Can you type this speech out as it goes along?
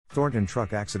Thornton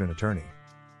Truck Accident Attorney.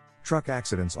 Truck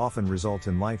accidents often result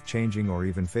in life-changing or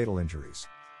even fatal injuries.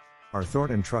 Our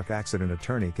Thornton Truck Accident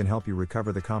Attorney can help you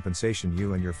recover the compensation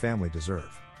you and your family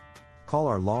deserve. Call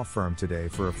our law firm today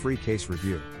for a free case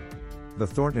review. The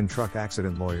Thornton Truck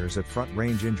Accident Lawyers at Front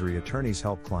Range Injury Attorneys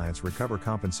help clients recover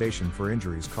compensation for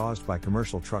injuries caused by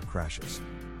commercial truck crashes.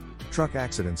 Truck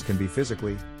accidents can be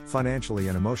physically, financially,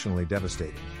 and emotionally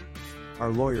devastating. Our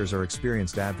lawyers are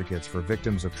experienced advocates for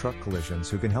victims of truck collisions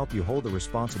who can help you hold the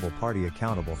responsible party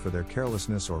accountable for their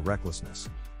carelessness or recklessness.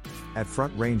 At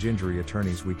Front Range Injury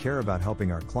Attorneys, we care about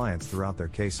helping our clients throughout their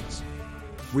cases.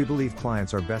 We believe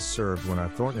clients are best served when our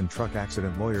Thornton Truck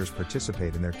Accident Lawyers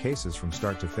participate in their cases from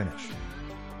start to finish.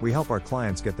 We help our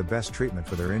clients get the best treatment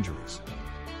for their injuries.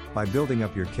 By building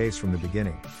up your case from the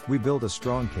beginning, we build a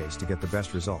strong case to get the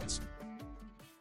best results.